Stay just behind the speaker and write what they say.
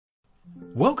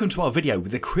Welcome to our video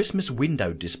with the Christmas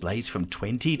window displays from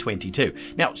 2022.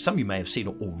 Now, some of you may have seen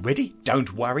it already.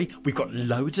 Don't worry, we've got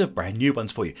loads of brand new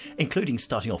ones for you, including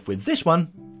starting off with this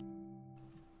one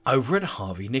over at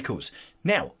Harvey Nichols.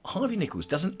 Now, Harvey Nichols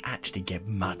doesn't actually get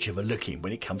much of a look in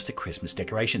when it comes to Christmas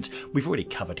decorations. We've already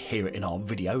covered here in our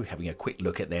video, having a quick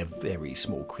look at their very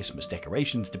small Christmas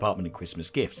decorations department and Christmas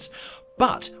gifts.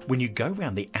 But when you go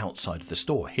around the outside of the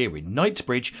store here in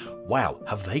Knightsbridge, wow,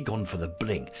 have they gone for the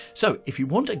bling. So if you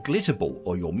want a glitter ball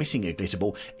or you're missing a glitter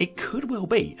ball, it could well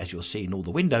be, as you'll see in all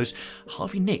the windows,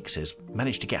 Harvey Nicks has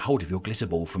managed to get hold of your glitter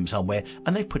ball from somewhere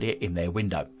and they've put it in their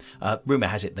window. Rumour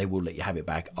has it they will let you have it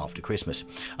back after Christmas.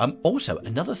 Also,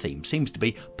 another theme seems to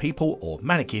be people or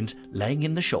mannequins laying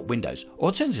in the shop windows, or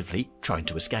alternatively trying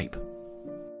to escape.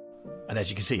 And as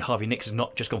you can see, Harvey Nicks has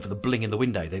not just gone for the bling in the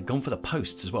window, they've gone for the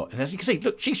posts as well. And as you can see,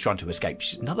 look, she's trying to escape.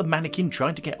 She's another mannequin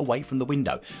trying to get away from the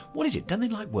window. What is it? Don't they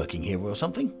like working here or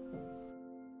something?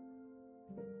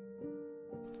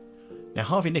 Now,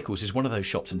 Harvey Nichols is one of those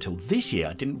shops until this year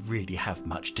I didn't really have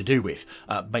much to do with,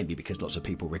 mainly because lots of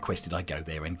people requested I go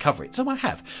there and cover it, so I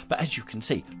have. But as you can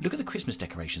see, look at the Christmas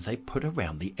decorations they put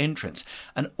around the entrance.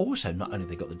 And also, not only have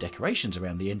they got the decorations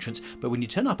around the entrance, but when you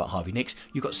turn up at Harvey Nicks,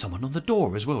 you've got someone on the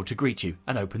door as well to greet you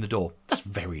and open the door. That's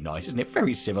very nice, isn't it?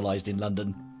 Very civilised in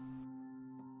London.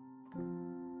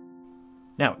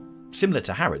 Now, similar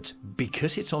to Harrods,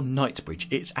 because it's on Knightsbridge,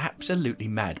 it's absolutely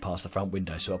mad past the front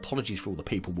window, so apologies for all the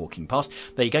people walking past.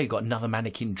 There you go, you've got another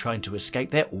mannequin trying to escape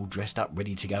there, all dressed up,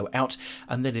 ready to go out.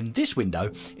 And then in this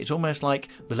window, it's almost like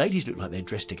the ladies look like they're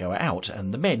dressed to go out,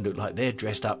 and the men look like they're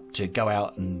dressed up to go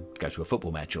out and go to a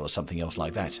football match or something else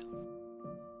like that.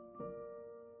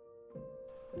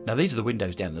 Now these are the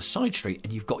windows down the side street,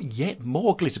 and you've got yet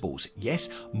more glitter balls. Yes,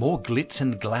 more glitz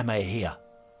and glamour here.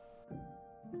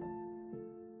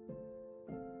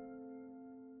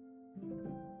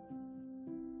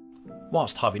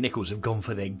 Whilst Harvey Nichols have gone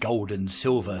for their gold and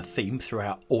silver theme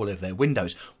throughout all of their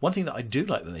windows, one thing that I do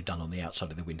like that they've done on the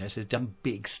outside of the windows is they've done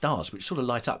big stars which sort of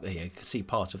light up there. You can see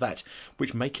part of that,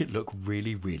 which make it look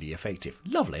really, really effective.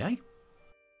 Lovely, eh?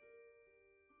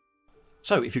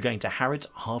 So if you're going to Harrods,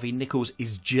 Harvey Nichols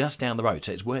is just down the road,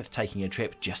 so it's worth taking a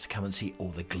trip just to come and see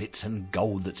all the glitz and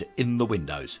gold that's in the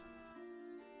windows.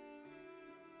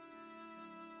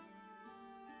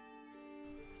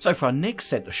 So for our next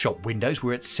set of shop windows,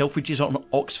 we're at Selfridges on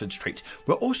Oxford Street.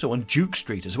 We're also on Duke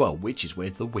Street as well, which is where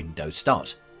the windows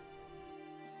start.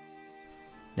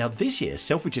 Now this year,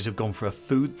 Selfridges have gone for a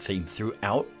food theme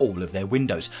throughout all of their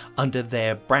windows, under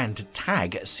their brand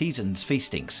tag Seasons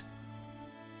Feastings.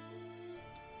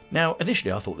 Now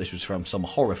initially I thought this was from some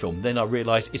horror film, then I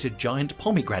realised it's a giant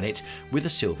pomegranate with a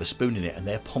silver spoon in it, and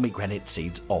they're pomegranate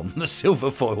seeds on the silver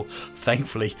foil,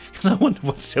 thankfully, because I wonder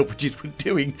what Selfridges were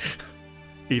doing.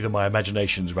 Either my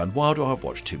imagination's run wild or I've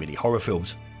watched too many horror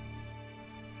films.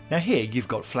 Now here you've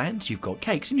got flans, you've got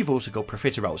cakes, and you've also got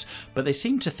profiteroles, but they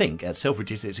seem to think at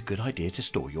Selfridges it's a good idea to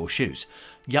store your shoes.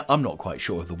 Yeah, I'm not quite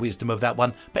sure of the wisdom of that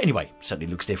one, but anyway, certainly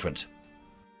looks different.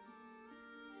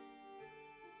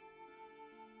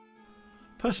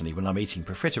 Personally, when I'm eating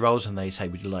profiteroles and they say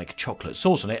would you like chocolate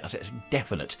sauce on it, I say it's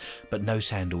definite, but no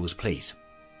sandals please.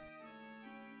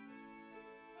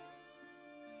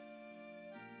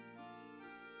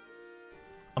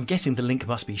 I'm guessing the link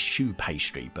must be shoe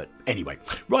pastry, but anyway.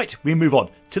 Right, we move on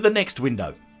to the next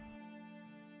window.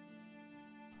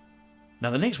 Now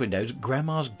the next window is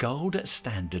Grandma's Gold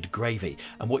Standard Gravy.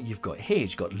 And what you've got here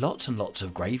is you've got lots and lots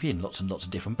of gravy in lots and lots of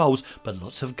different bowls, but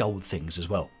lots of gold things as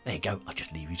well. There you go, I'll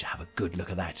just leave you to have a good look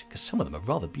at that, because some of them are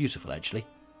rather beautiful actually.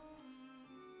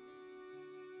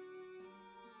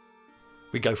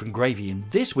 We go from gravy in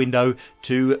this window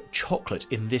to chocolate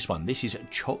in this one. This is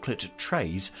chocolate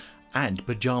trays and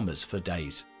pyjamas for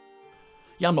days.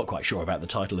 Yeah, I'm not quite sure about the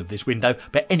title of this window,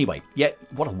 but anyway, yeah,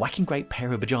 what a whacking great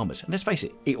pair of pyjamas. And let's face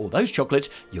it, eat all those chocolates,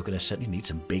 you're going to certainly need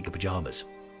some big pyjamas.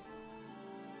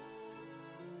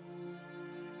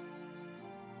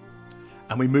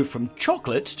 And we move from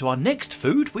chocolate to our next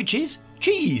food, which is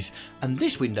cheese. And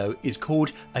this window is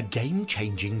called a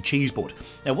game-changing cheese board.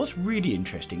 Now what's really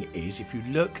interesting is if you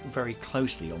look very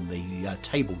closely on the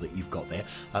table that you've got there,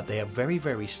 they are very,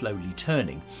 very slowly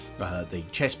turning the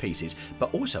chess pieces,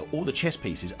 but also all the chess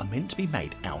pieces are meant to be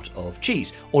made out of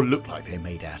cheese, or look like they're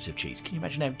made out of cheese. Can you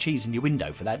imagine having cheese in your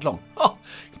window for that long? Oh,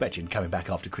 imagine coming back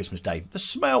after Christmas Day. The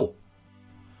smell!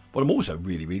 What I'm also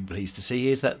really, really pleased to see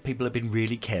is that people have been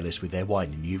really careless with their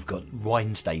wine, and you've got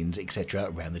wine stains,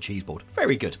 etc. around the cheese board.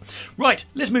 Very good. Right,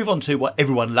 let's move on to what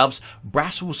everyone loves,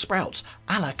 Brussels sprouts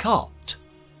a la carte.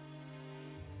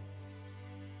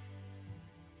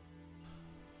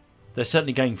 They're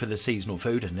certainly going for the seasonal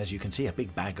food, and as you can see, a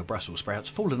big bag of Brussels sprouts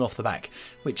fallen off the back,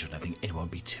 which I don't think anyone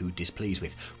would be too displeased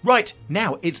with. Right,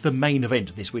 now it's the main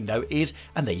event this window is,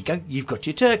 and there you go, you've got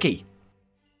your turkey.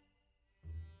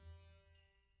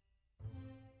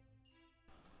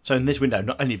 So in this window,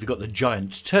 not only have you got the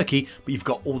giant turkey, but you've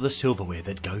got all the silverware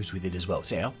that goes with it as well.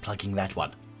 So yeah, plugging that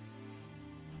one.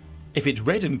 If it's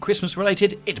red and Christmas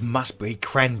related, it must be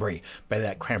cranberry. Be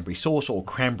that cranberry sauce or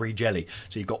cranberry jelly.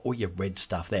 So you've got all your red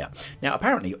stuff there. Now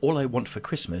apparently all I want for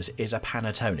Christmas is a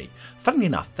panettone. Funnily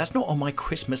enough, that's not on my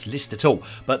Christmas list at all,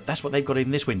 but that's what they've got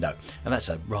in this window. And that's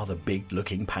a rather big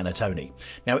looking panettone.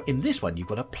 Now in this one, you've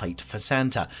got a plate for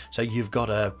Santa. So you've got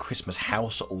a Christmas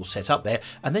house all set up there.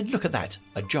 And then look at that,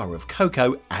 a jar of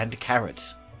cocoa and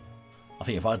carrots. I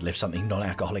think if I'd left something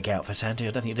non-alcoholic out for Santa,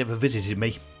 I don't think it ever visited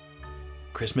me.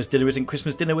 Christmas dinner isn't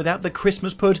Christmas dinner without the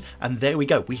Christmas pud, and there we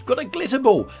go, we've got a glitter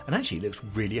ball, and actually it looks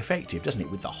really effective, doesn't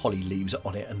it, with the holly leaves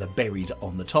on it and the berries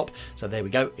on the top. So there we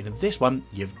go, in this one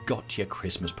you've got your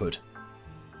Christmas pud.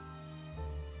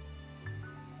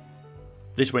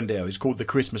 This window is called the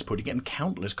Christmas pudding and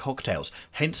countless cocktails,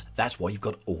 hence that's why you've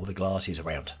got all the glasses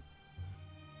around.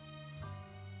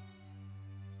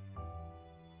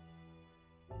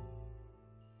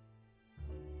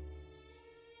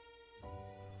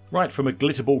 Right, from a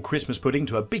glitter ball Christmas pudding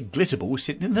to a big glitter ball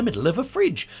sitting in the middle of a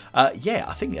fridge. Yeah,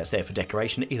 I think that's there for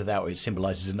decoration. Either that or it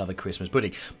symbolises another Christmas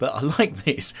pudding. But I like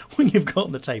this. What you've got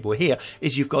on the table here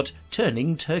is you've got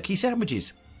turning turkey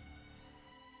sandwiches.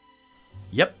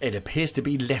 Yep, it appears to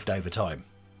be leftover time.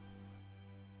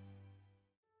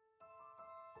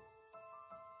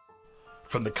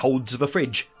 From the colds of a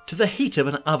fridge to the heat of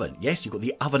an oven. Yes, you've got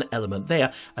the oven element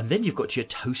there, and then you've got your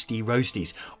toasty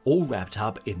roasties, all wrapped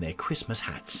up in their Christmas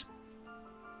hats.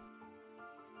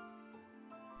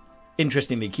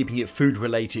 Interestingly, keeping it food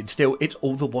related still, it's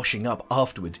all the washing up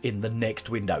afterwards in the next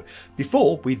window.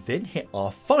 Before we then hit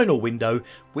our final window,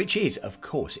 which is, of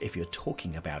course, if you're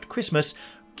talking about Christmas,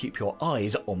 keep your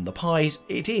eyes on the pies,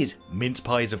 it is mince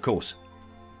pies, of course.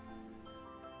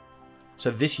 So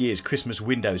this year's Christmas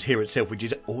windows here at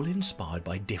Selfridges are all inspired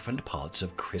by different parts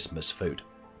of Christmas food.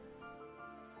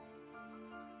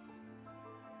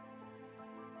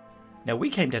 Now we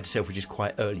came down to Selfridges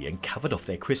quite early and covered off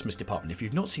their Christmas department. If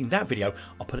you've not seen that video,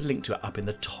 I'll put a link to it up in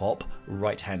the top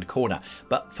right hand corner.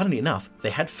 But funnily enough, they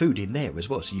had food in there as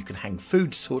well, so you can hang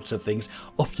food sorts of things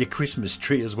off your Christmas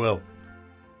tree as well.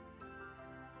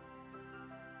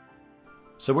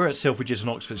 So we're at Selfridges on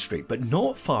Oxford Street, but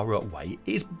not far away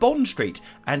is Bond Street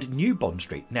and New Bond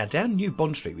Street. Now down New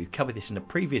Bond Street, we've covered this in a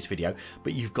previous video,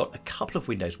 but you've got a couple of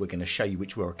windows we're going to show you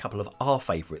which were a couple of our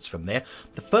favourites from there.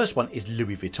 The first one is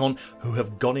Louis Vuitton, who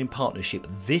have gone in partnership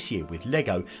this year with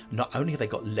Lego. Not only have they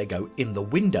got Lego in the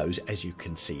windows, as you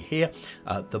can see here,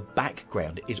 the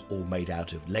background is all made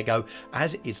out of Lego,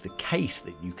 as is the case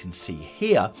that you can see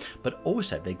here, but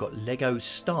also they've got Lego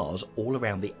stars all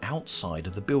around the outside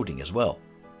of the building as well.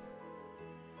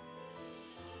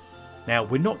 Now,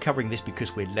 we're not covering this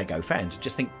because we're Lego fans,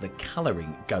 just think the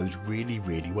colouring goes really,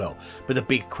 really well. But the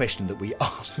big question that we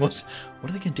asked was, what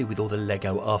are they going to do with all the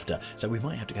Lego after? So we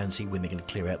might have to go and see when they're going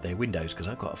to clear out their windows, because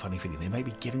I've got a funny feeling they may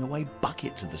be giving away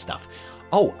buckets of the stuff.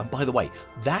 Oh, and by the way,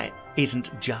 that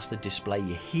isn't just the display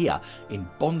here in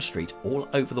Bond Street. All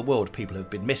over the world, people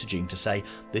have been messaging to say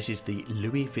this is the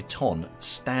Louis Vuitton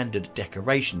standard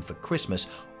decoration for Christmas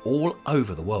all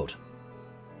over the world.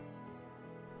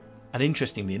 And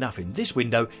interestingly enough, in this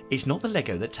window, it's not the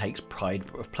Lego that takes pride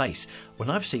of place. When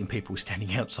I've seen people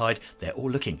standing outside, they're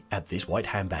all looking at this white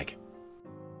handbag.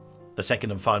 The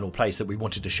second and final place that we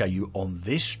wanted to show you on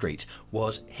this street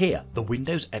was here, the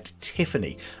windows at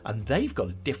Tiffany. And they've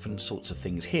got different sorts of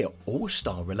things here, all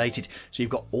star related. So you've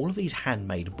got all of these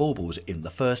handmade baubles in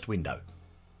the first window.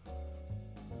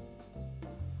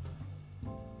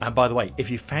 And by the way,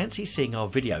 if you fancy seeing our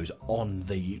videos on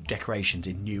the decorations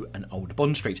in New and Old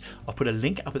Bond Street, I'll put a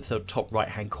link up at the top right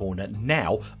hand corner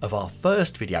now of our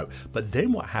first video. But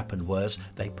then what happened was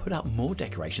they put up more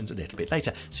decorations a little bit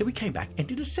later. So we came back and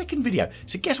did a second video.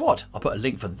 So guess what? I'll put a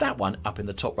link for that one up in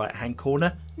the top right hand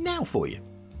corner now for you.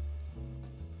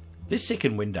 This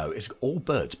second window is all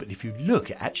birds, but if you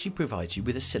look, it actually provides you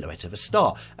with a silhouette of a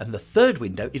star. And the third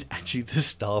window is actually the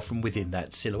star from within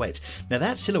that silhouette. Now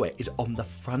that silhouette is on the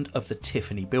front of the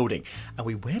Tiffany building. And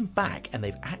we went back and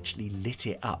they've actually lit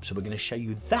it up. So we're going to show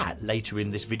you that later in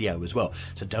this video as well.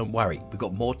 So don't worry, we've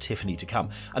got more Tiffany to come.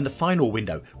 And the final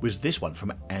window was this one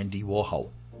from Andy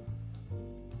Warhol.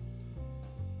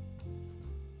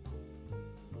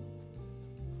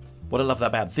 What I love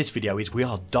about this video is we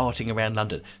are darting around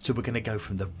London. So we're going to go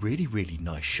from the really, really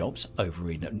nice shops over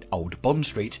in Old Bond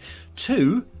Street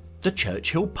to the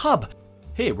Churchill Pub.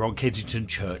 Here we're on Kensington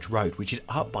Church Road, which is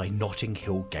up by Notting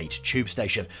Hill Gate Tube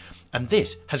Station. And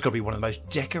this has got to be one of the most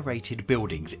decorated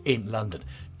buildings in London.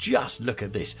 Just look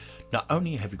at this. Not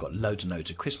only have you got loads and loads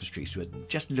of Christmas trees, but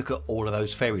just look at all of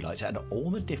those fairy lights and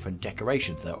all the different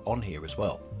decorations that are on here as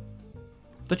well.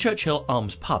 The Churchill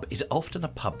Arms Pub is often a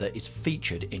pub that is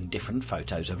featured in different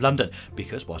photos of London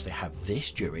because whilst they have this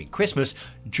during Christmas,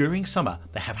 during summer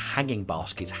they have hanging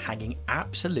baskets hanging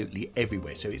absolutely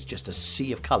everywhere, so it's just a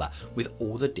sea of colour with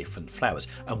all the different flowers,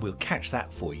 and we'll catch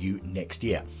that for you next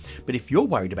year. But if you're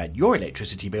worried about your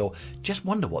electricity bill, just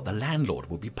wonder what the landlord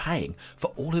will be paying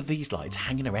for all of these lights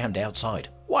hanging around outside.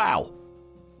 Wow!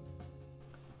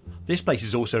 This place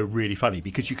is also really funny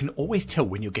because you can always tell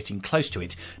when you're getting close to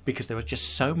it because there are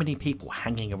just so many people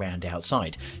hanging around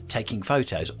outside taking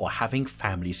photos or having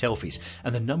family selfies,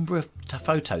 and the number of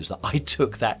photos that I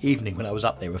took that evening when I was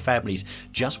up there of families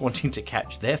just wanting to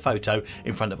catch their photo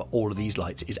in front of all of these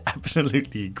lights is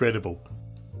absolutely incredible.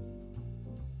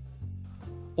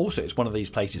 Also, it's one of these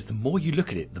places, the more you look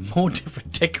at it, the more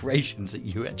different decorations that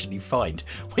you actually find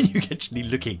when you're actually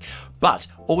looking. But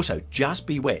also, just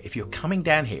beware, if you're coming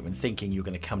down here and thinking you're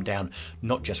going to come down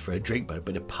not just for a drink but a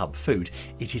bit of pub food,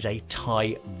 it is a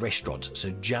Thai restaurant,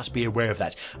 so just be aware of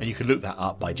that. And you can look that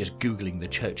up by just Googling the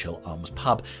Churchill Arms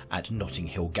Pub at Notting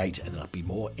Hill Gate, and there'll be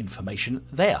more information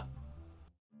there.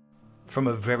 From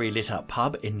a very lit up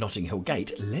pub in Notting Hill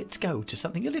Gate, let's go to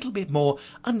something a little bit more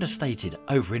understated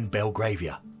over in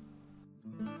Belgravia.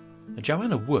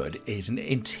 Joanna Wood is an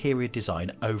interior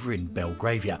design over in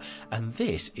Belgravia, and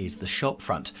this is the shop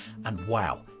front, and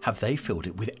wow, have they filled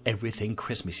it with everything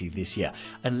Christmassy this year.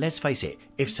 And let's face it,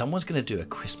 if someone's going to do a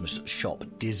Christmas shop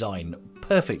design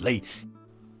perfectly,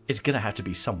 it's going to have to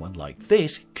be someone like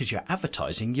this because you're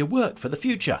advertising your work for the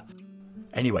future.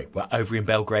 Anyway, we're over in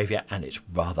Belgravia and it's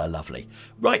rather lovely.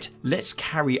 Right, let's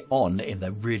carry on in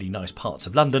the really nice parts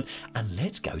of London and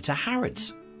let's go to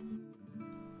Harrods.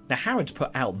 Now, Harrods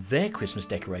put out their Christmas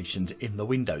decorations in the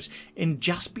windows in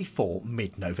just before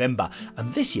mid-November,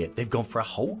 and this year they've gone for a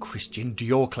whole Christian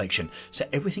Dior collection, so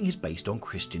everything is based on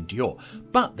Christian Dior,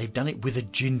 but they've done it with a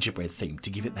gingerbread theme to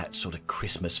give it that sort of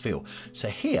Christmas feel. So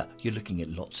here you're looking at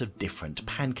lots of different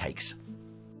pancakes.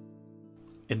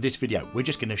 In this video, we're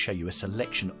just going to show you a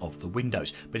selection of the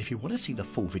windows, but if you want to see the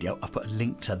full video, I've put a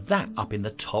link to that up in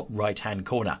the top right hand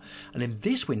corner. And in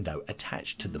this window,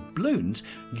 attached to the balloons,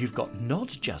 you've got not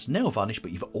just nail varnish,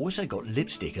 but you've also got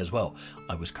lipstick as well.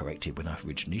 I was corrected when I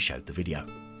originally showed the video.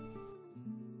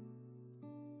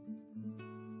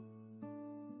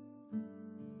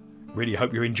 Really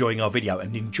hope you're enjoying our video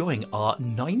and enjoying our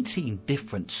 19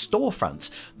 different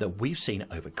storefronts that we've seen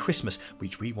over Christmas,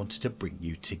 which we wanted to bring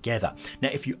you together. Now,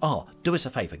 if you are, do us a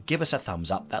favour, give us a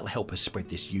thumbs up. That'll help us spread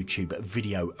this YouTube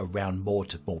video around more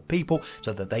to more people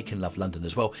so that they can love London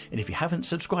as well. And if you haven't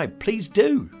subscribed, please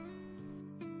do.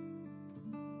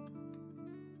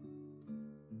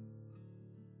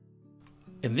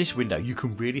 In this window, you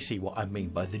can really see what I mean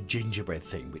by the gingerbread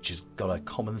theme, which has got a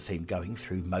common theme going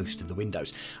through most of the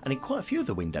windows. And in quite a few of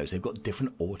the windows, they've got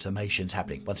different automations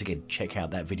happening. Once again, check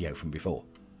out that video from before.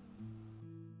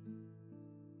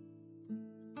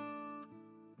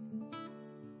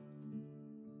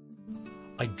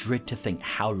 I dread to think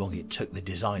how long it took the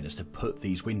designers to put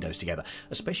these windows together,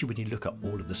 especially when you look at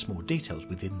all of the small details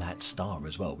within that star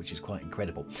as well, which is quite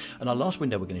incredible. And our last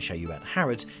window we're going to show you at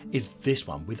Harrods is this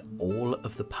one with all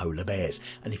of the polar bears.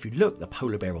 And if you look, the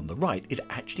polar bear on the right is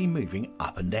actually moving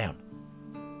up and down.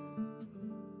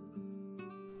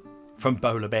 From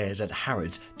polar bears at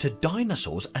Harrods to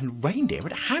dinosaurs and reindeer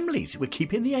at Hamleys. We're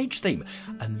keeping the age theme.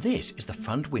 And this is the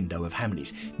front window of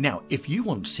Hamleys. Now, if you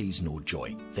want seasonal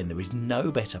joy, then there is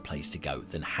no better place to go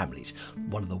than Hamleys,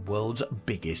 one of the world's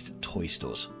biggest toy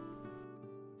stores.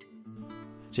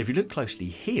 So if you look closely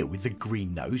here with the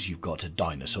green nose, you've got a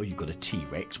dinosaur, you've got a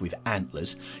T-Rex with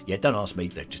antlers. Yeah, don't ask me,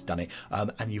 they've just done it.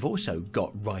 And you've also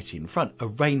got right in front a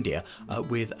reindeer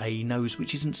with a nose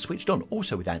which isn't switched on,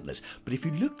 also with antlers. But if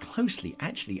you look closely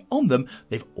actually on them,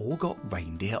 they've all got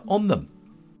reindeer on them.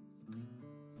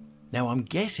 Now I'm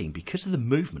guessing because of the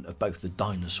movement of both the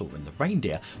dinosaur and the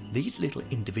reindeer, these little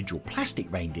individual plastic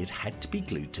reindeers had to be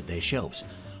glued to their shelves.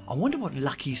 I wonder what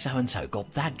lucky so-and-so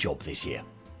got that job this year.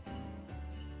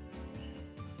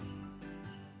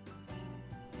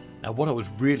 Now, what I was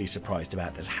really surprised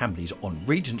about is Hamleys on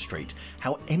Regent Street,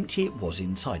 how empty it was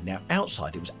inside. Now,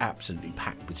 outside it was absolutely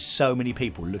packed with so many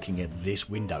people looking at this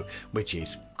window, which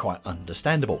is quite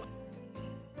understandable.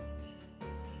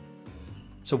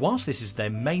 So whilst this is their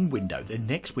main window, the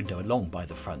next window along by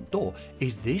the front door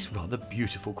is this rather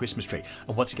beautiful Christmas tree.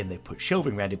 And once again, they've put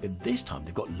shelving around it, but this time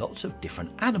they've got lots of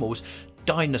different animals,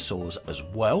 dinosaurs as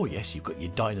well. Yes, you've got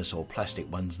your dinosaur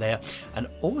plastic ones there. And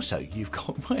also you've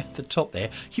got right at the top there,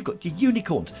 you've got your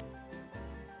unicorns.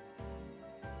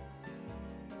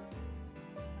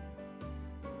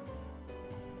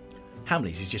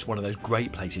 Hamleys is just one of those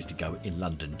great places to go in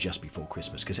London just before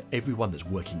Christmas because everyone that's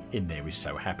working in there is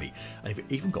so happy. And they've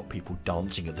even got people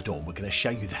dancing at the door. And we're going to show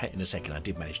you that in a second. I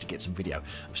did manage to get some video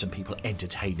of some people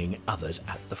entertaining others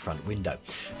at the front window.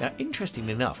 Now,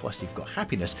 interestingly enough, whilst you've got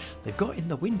happiness, they've got in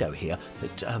the window here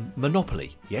that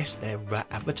Monopoly. Yes, they're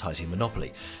advertising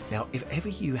Monopoly. Now, if ever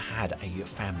you had a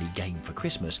family game for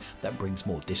Christmas that brings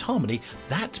more disharmony,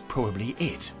 that's probably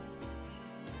it.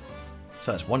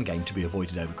 So that's one game to be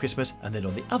avoided over Christmas, and then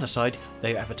on the other side,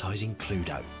 they're advertising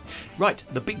Cluedo. Right,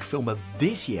 the big film of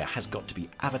this year has got to be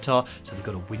Avatar, so they've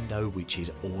got a window which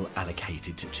is all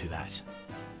allocated to that.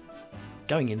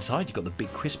 Going inside, you've got the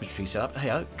big Christmas tree set up. Hey,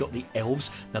 you've got the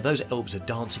elves. Now, those elves are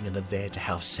dancing and are there to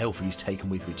have selfies taken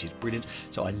with, which is brilliant.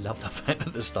 So I love the fact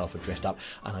that the staff are dressed up,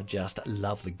 and I just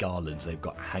love the garlands they've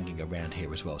got hanging around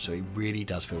here as well. So it really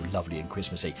does feel lovely and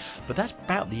Christmassy. But that's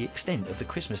about the extent of the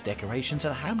Christmas decorations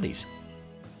at Hamleys.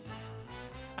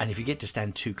 And if you get to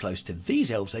stand too close to these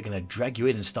elves, they're going to drag you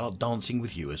in and start dancing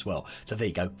with you as well. So there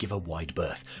you go, give a wide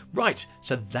berth. Right,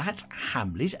 so that's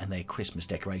Hamleys and their Christmas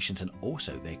decorations and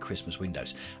also their Christmas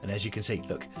windows. And as you can see,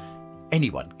 look,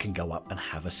 anyone can go up and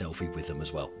have a selfie with them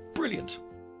as well. Brilliant.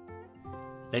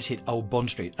 Let's hit Old Bond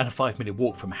Street and a 5-minute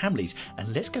walk from Hamleys,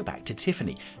 and let's go back to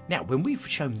Tiffany. Now, when we've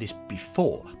shown this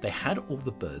before, they had all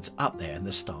the birds up there and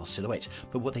the star silhouettes,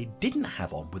 but what they didn't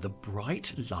have on were the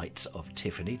bright lights of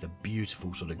Tiffany, the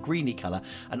beautiful sort of greeny colour,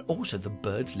 and also the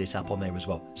birds lit up on there as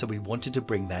well. So we wanted to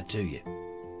bring that to you.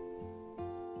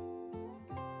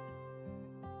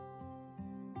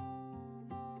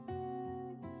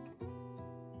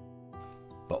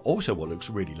 But also what looks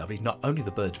really lovely, not only the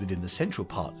birds within the central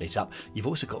part lit up, you've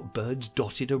also got birds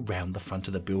dotted around the front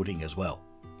of the building as well.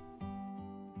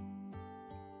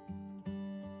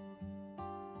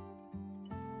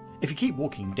 If you keep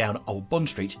walking down Old Bond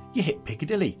Street, you hit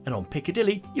Piccadilly, and on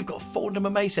Piccadilly you've got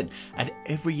Fortnum Mason, and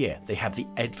every year they have the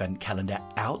Advent calendar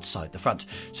outside the front,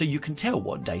 so you can tell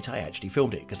what date I actually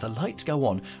filmed it, because the lights go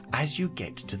on as you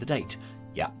get to the date.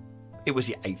 Yeah, it was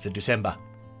the 8th of December.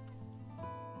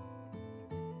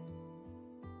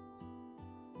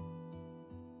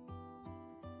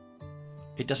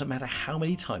 It doesn't matter how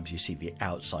many times you see the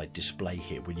outside display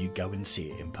here when you go and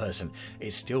see it in person,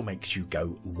 it still makes you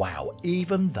go wow,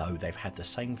 even though they've had the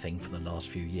same thing for the last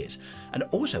few years. And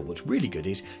also what's really good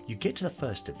is you get to the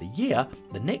first of the year,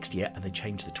 the next year, and they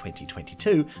change the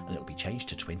 2022 and it'll be changed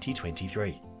to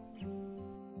 2023.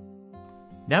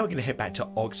 Now we're going to head back to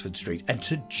Oxford Street and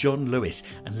to John Lewis,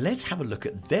 and let's have a look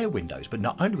at their windows. But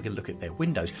not only are we going to look at their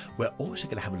windows, we're also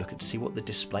going to have a look at to see what the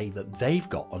display that they've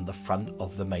got on the front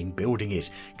of the main building is,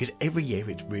 because every year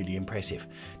it's really impressive.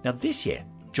 Now this year,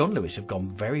 John Lewis have gone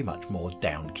very much more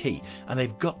down key, and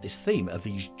they've got this theme of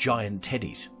these giant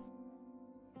teddies.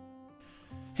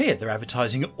 Here they're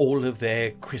advertising all of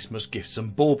their Christmas gifts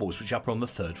and baubles, which are up on the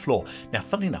 3rd floor. Now,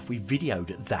 funnily enough, we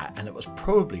videoed that, and it was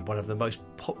probably one of the most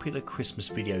popular Christmas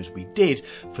videos we did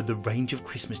for the range of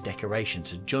Christmas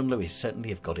decorations, and John Lewis certainly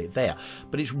have got it there.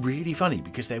 But it's really funny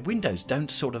because their windows don't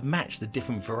sort of match the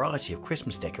different variety of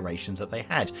Christmas decorations that they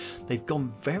had. They've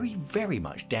gone very, very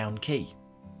much down key.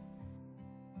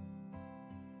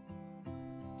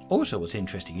 Also, what's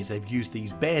interesting is they've used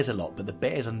these bears a lot, but the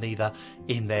bears are neither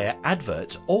in their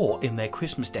adverts or in their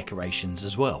Christmas decorations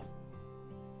as well.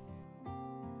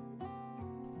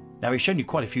 Now, we've shown you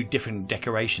quite a few different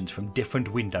decorations from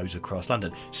different windows across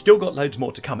London. Still got loads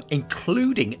more to come,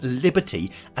 including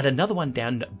Liberty and another one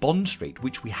down Bond Street,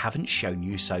 which we haven't shown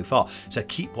you so far. So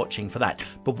keep watching for that.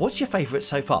 But what's your favourite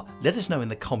so far? Let us know in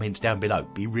the comments down below.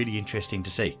 Be really interesting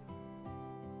to see.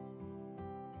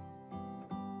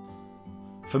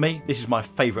 For me, this is my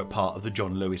favourite part of the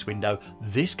John Lewis window,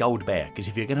 this gold bear, because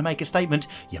if you're going to make a statement,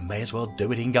 you may as well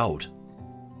do it in gold.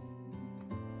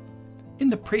 In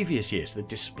the previous years, the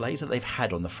displays that they've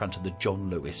had on the front of the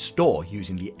John Lewis store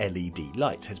using the LED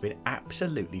lights has been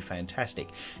absolutely fantastic.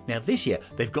 Now this year,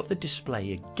 they've got the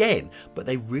display again, but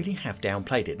they really have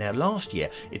downplayed it. Now last year,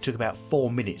 it took about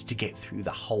 4 minutes to get through the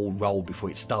whole roll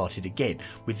before it started again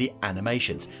with the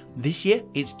animations. This year,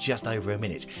 it's just over a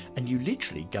minute, and you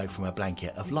literally go from a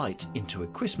blanket of lights into a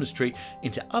Christmas tree,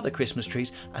 into other Christmas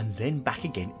trees, and then back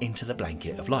again into the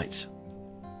blanket of lights.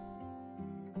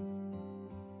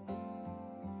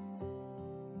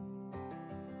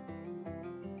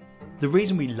 The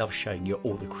reason we love showing you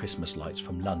all the Christmas lights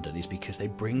from London is because they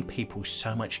bring people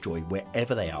so much joy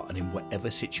wherever they are and in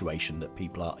whatever situation that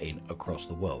people are in across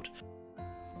the world.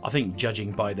 I think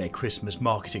judging by their Christmas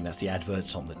marketing, that's the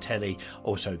adverts on the telly,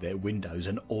 also their windows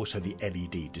and also the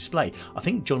LED display, I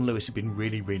think John Lewis has been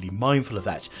really mindful of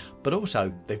that. But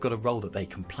also they've got a role that they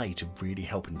can play to really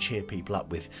help and cheer people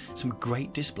up with some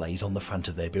great displays on the front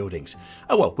of their buildings.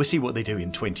 Oh well, we'll see what they do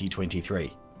in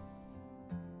 2023.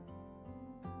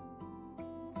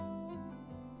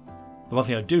 The one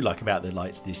thing I do like about the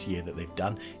lights this year that they've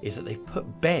done is that they've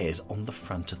put bears on the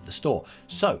front of the store.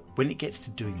 So when it gets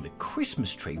to doing the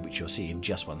Christmas tree, which you'll see in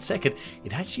just 1 second,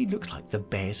 it actually looks like the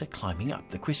bears are climbing up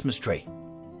the Christmas tree.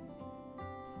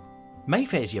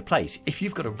 Mayfair's your place if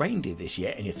you've got a reindeer this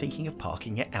year and you're thinking of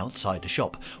parking it outside a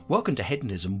shop. Welcome to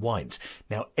Hedonism Wines.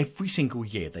 Now, every single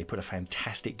year they put a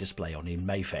fantastic display on in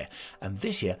Mayfair, and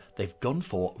this year they've gone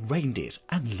for reindeers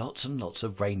and lots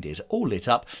of reindeers all lit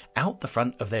up out the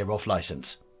front of their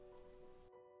off-licence.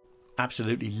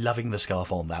 Absolutely loving the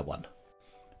scarf on that one.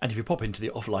 And if you pop into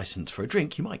the off-licence for a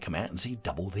drink, you might come out and see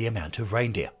double the amount of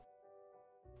reindeer.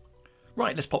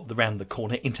 Right, let's pop round the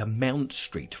corner into Mount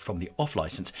Street from the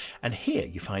off-licence, and here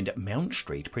you find Mount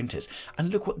Street Printers, and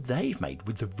look what they've made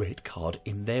with the red card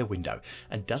in their window.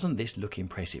 And doesn't this look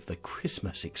impressive? The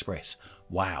Christmas Express.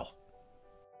 Wow.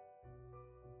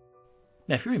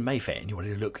 Now if you're in Mayfair and you want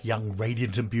to look young,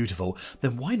 radiant and beautiful,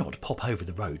 then why not pop over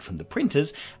the road from the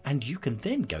printers and you can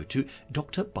then go to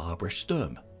Dr. Barbara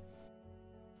Sturm.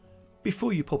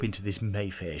 Before you pop into this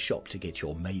Mayfair shop to get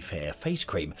your Mayfair face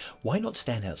cream, why not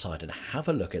stand outside and have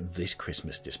a look at this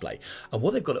Christmas display? And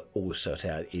what they've got it all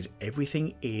sorted out is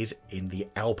everything is in the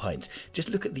Alpines. Just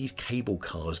look at these cable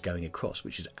cars going across,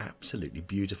 which is absolutely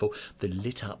beautiful. The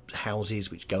lit up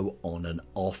houses which go on and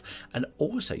off, and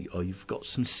also you've got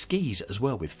some skis as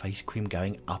well with face cream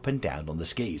going up and down on the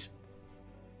skis.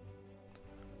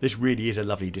 This really is a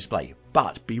lovely display,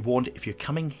 but be warned, if you're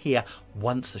coming here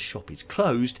once the shop is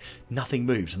closed, nothing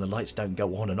moves and the lights don't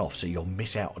go on and off, so you'll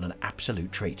miss out on an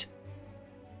absolute treat.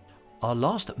 Our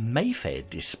last Mayfair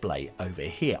display over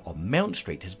here on Mount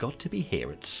Street has got to be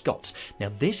here at Scott's.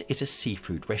 Now this is a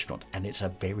seafood restaurant and it's a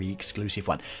very exclusive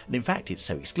one. And in fact it's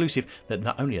so exclusive that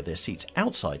not only are there seats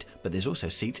outside, but there's also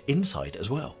seats inside as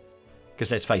well. Because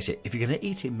let's face it, if you're going to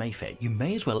eat in Mayfair, you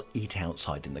may as well eat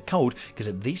outside in the cold, because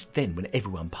at least then when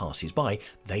everyone passes by,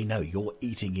 they know you're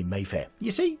eating in Mayfair. You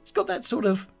see, it's got that sort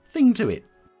of thing to it.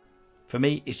 For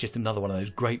me, it's just another one of those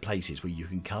great places where you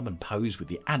can come and pose with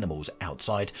the animals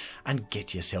outside and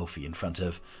get your selfie in front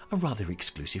of a rather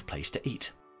exclusive place to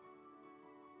eat.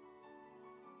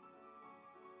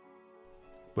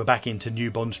 We're back into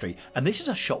New Bond Street, and this is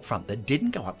a shop front that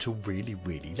didn't go up till really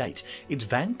late. It's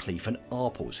Van Cleef &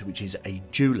 Arpels, which is a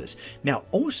jeweller's. Now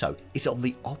also, it's on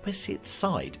the opposite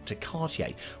side to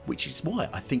Cartier, which is why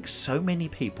I think so many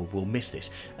people will miss this.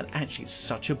 And actually it's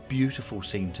such a beautiful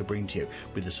scene to bring to you,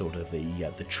 with the sort of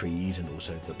the trees and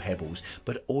also the pebbles,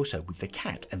 but also with the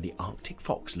cat and the Arctic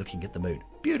fox looking at the moon.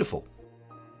 Beautiful.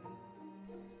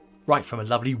 Right, from a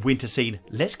lovely winter scene,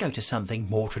 let's go to something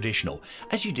more traditional,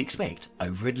 as you'd expect,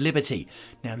 over at Liberty.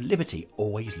 Now Liberty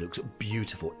always looks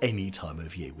beautiful any time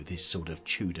of year with this sort of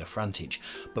Tudor frontage,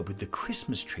 but with the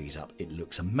Christmas trees up it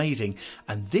looks amazing,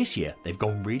 and this year they've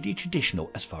gone really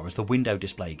traditional as far as the window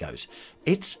display goes.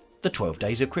 It's the 12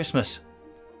 Days of Christmas.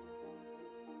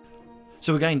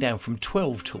 So we're going down from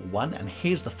 12 till 1, and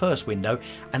here's the first window,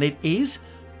 and it is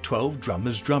 12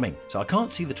 drummers drumming. So I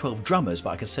can't see the 12 drummers,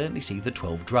 but I can certainly see the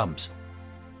 12 drums.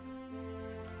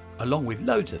 Along with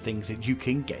loads of things that you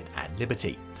can get at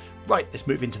Liberty. Right, let's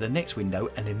move into the next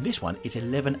window, and in this one it's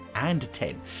 11 and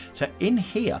 10. So in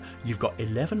here you've got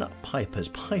 11 pipers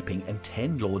piping and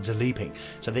 10 lords a leaping.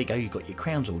 So there you go, you've got your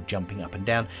crowns all jumping up and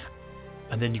down,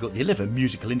 and then you've got the 11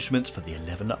 musical instruments for the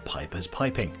 11 pipers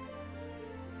piping.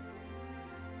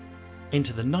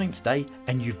 Into the 9th day,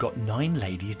 and you've got 9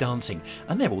 ladies dancing,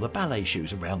 and they're all the ballet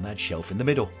shoes around that shelf in the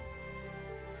middle.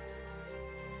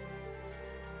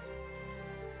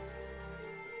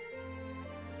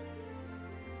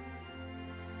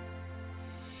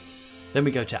 Then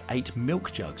we go to 8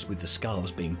 milk jugs with the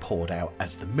scarves being poured out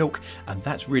as the milk, and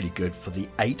that's really good for the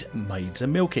 8 maids a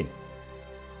milking.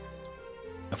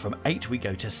 And from 8 we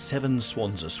go to 7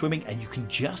 swans are swimming, and you can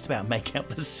just about make out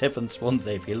the 7 swans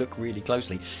there if you look really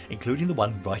closely, including the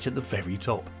one right at the very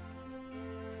top.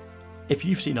 If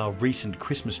you've seen our recent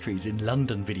Christmas trees in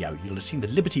London video, you'll have seen the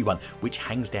Liberty one, which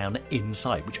hangs down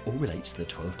inside, which all relates to the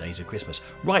 12 days of Christmas.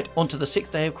 Right, on to the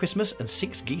 6th day of Christmas, and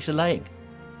 6 geese are laying.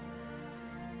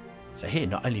 So here,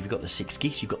 not only have you got the 6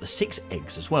 geese, you've got the 6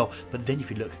 eggs as well, but then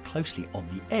if you look closely on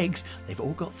the eggs, they've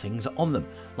all got things on them,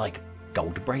 like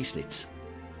gold bracelets.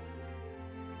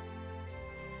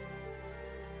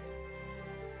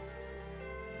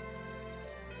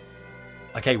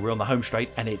 Okay, we're on the home straight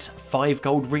and it's 5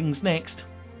 gold rings next.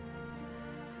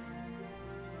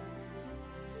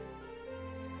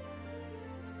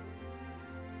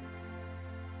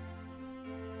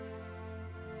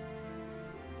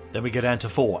 Then we go down to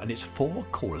 4 and it's 4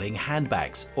 calling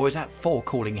handbags. Or is that 4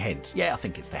 calling hens? Yeah, I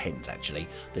think it's the hens actually.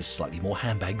 There's slightly more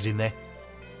handbags in there.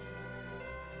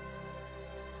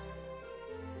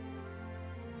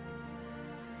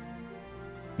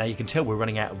 Now you can tell we're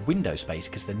running out of window space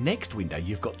because the next window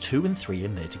you've got 2 and 3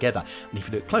 in there together. And if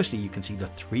you look closely you can see the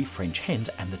 3 French hens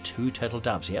and the 2 turtle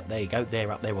doves. Yep, there you go,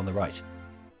 they're up there on the right.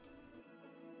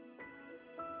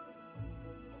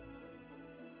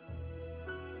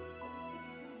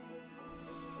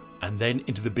 And then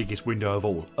into the biggest window of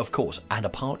all, of course, and a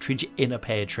partridge in a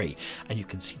pear tree. And you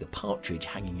can see the partridge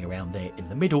hanging around there in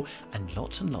the middle and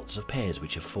lots of pears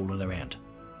which have fallen around.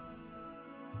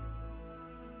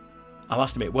 I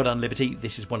must admit, well done Liberty,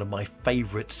 this is one of my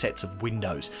favourite sets of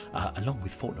windows, along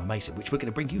with Fortnum Mason, which we're going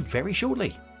to bring you very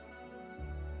shortly.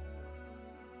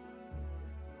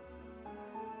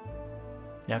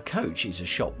 Now Coach is a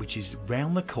shop which is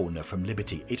round the corner from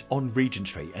Liberty. It's on Regent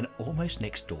Street and almost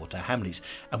next door to Hamleys,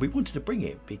 and we wanted to bring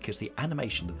it because the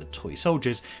animation of the toy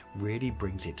soldiers really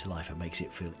brings it to life and makes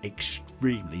it feel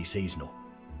extremely seasonal.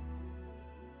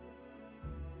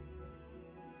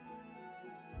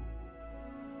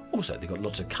 Also, they've got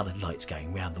lots of coloured lights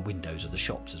going around the windows of the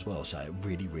shops as well, so it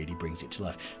really brings it to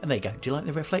life. And there you go. Do you like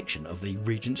the reflection of the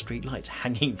Regent Street lights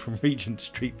hanging from Regent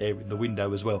Street there in the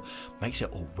window as well? Makes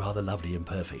it all rather lovely and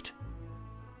perfect.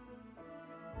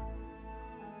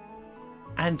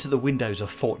 And to the windows of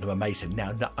Fortnum Mason.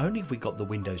 Now, not only have we got the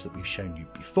windows that we've shown you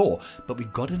before, but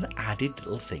we've got an added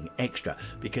little thing extra.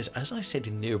 Because as I said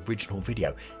in the original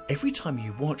video, every time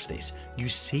you watch this, you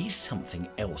see something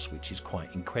else which is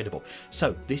quite incredible.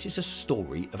 So this is a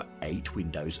story of 8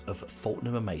 windows of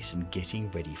Fortnum Mason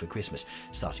getting ready for Christmas.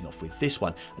 Starting off with this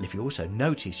one. And if you also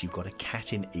notice, you've got a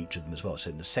cat in each of them as well. So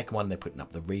in the second one, they're putting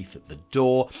up the wreath at the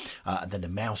door. And then a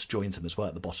mouse joins them as well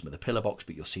at the bottom of the pillar box.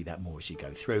 But you'll see that more as you go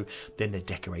through. Then they're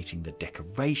decorating the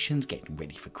decorations, getting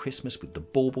ready for Christmas with the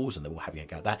baubles, and they're all having a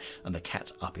go at that, and the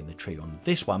cat's up in the tree on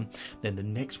this one. Then the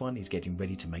next one is getting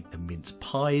ready to make the mince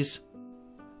pies.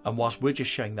 And whilst we're just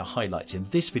showing the highlights in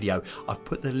this video, I've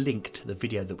put the link to the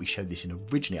video that we showed this in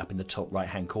originally up in the top right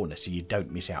hand corner so you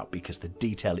don't miss out, because the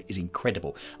detail is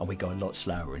incredible and we go a lot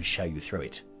slower and show you through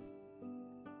it.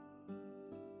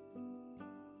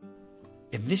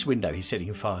 In this window he's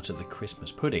setting fire to the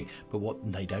Christmas pudding, but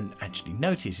what they don't actually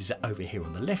notice is that over here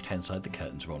on the left hand side the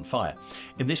curtains are on fire.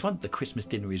 In this one the Christmas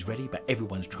dinner is ready, but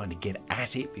everyone's trying to get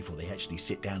at it before they actually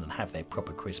sit down and have their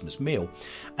proper Christmas meal.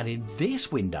 And in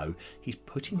this window he's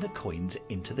putting the coins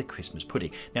into the Christmas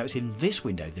pudding. Now it's in this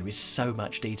window there is so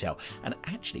much detail, and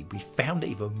actually we found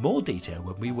even more detail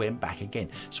when we went back again,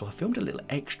 so I filmed a little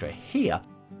extra here.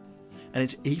 And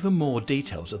it's even more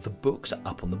details of the books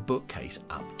up on the bookcase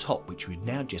up top, which are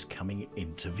now just coming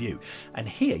into view. And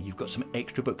here you've got some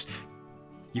extra books.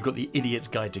 You've got The Idiot's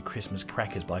Guide to Christmas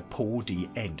Crackers by Paul D.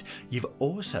 End. You've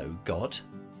also got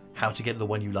How to Get the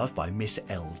One You Love by Miss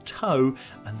L. Toe.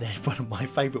 And then one of my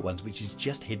favourite ones, which is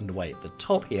just hidden away at the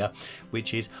top here,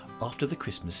 which is After the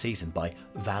Christmas Season by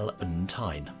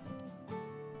Valentine.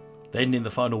 Then in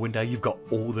the final window you've got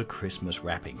all the Christmas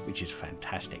wrapping, which is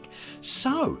fantastic.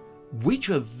 So, which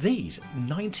of these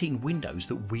 19 windows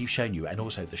that we've shown you, and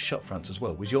also the shop fronts as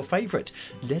well, was your favourite?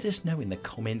 Let us know in the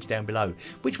comments down below.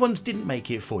 Which ones didn't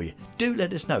make it for you? Do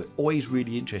let us know. Always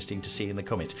really interesting to see in the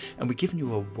comments. And we've given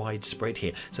you a wide spread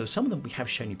here. So some of them we have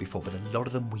shown you before, but a lot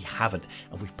of them we haven't.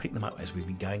 And we've picked them up as we've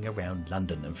been going around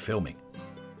London and filming.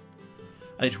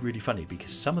 And it's really funny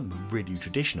because some of them are really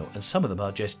traditional and some of them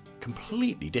are just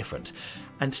completely different.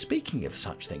 And speaking of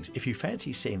such things, if you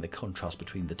fancy seeing the contrast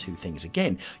between the two things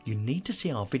again, you need to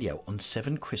see our video on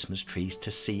 7 Christmas trees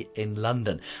to see in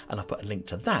London. And I've put a link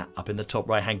to that up in the top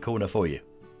right hand corner for you.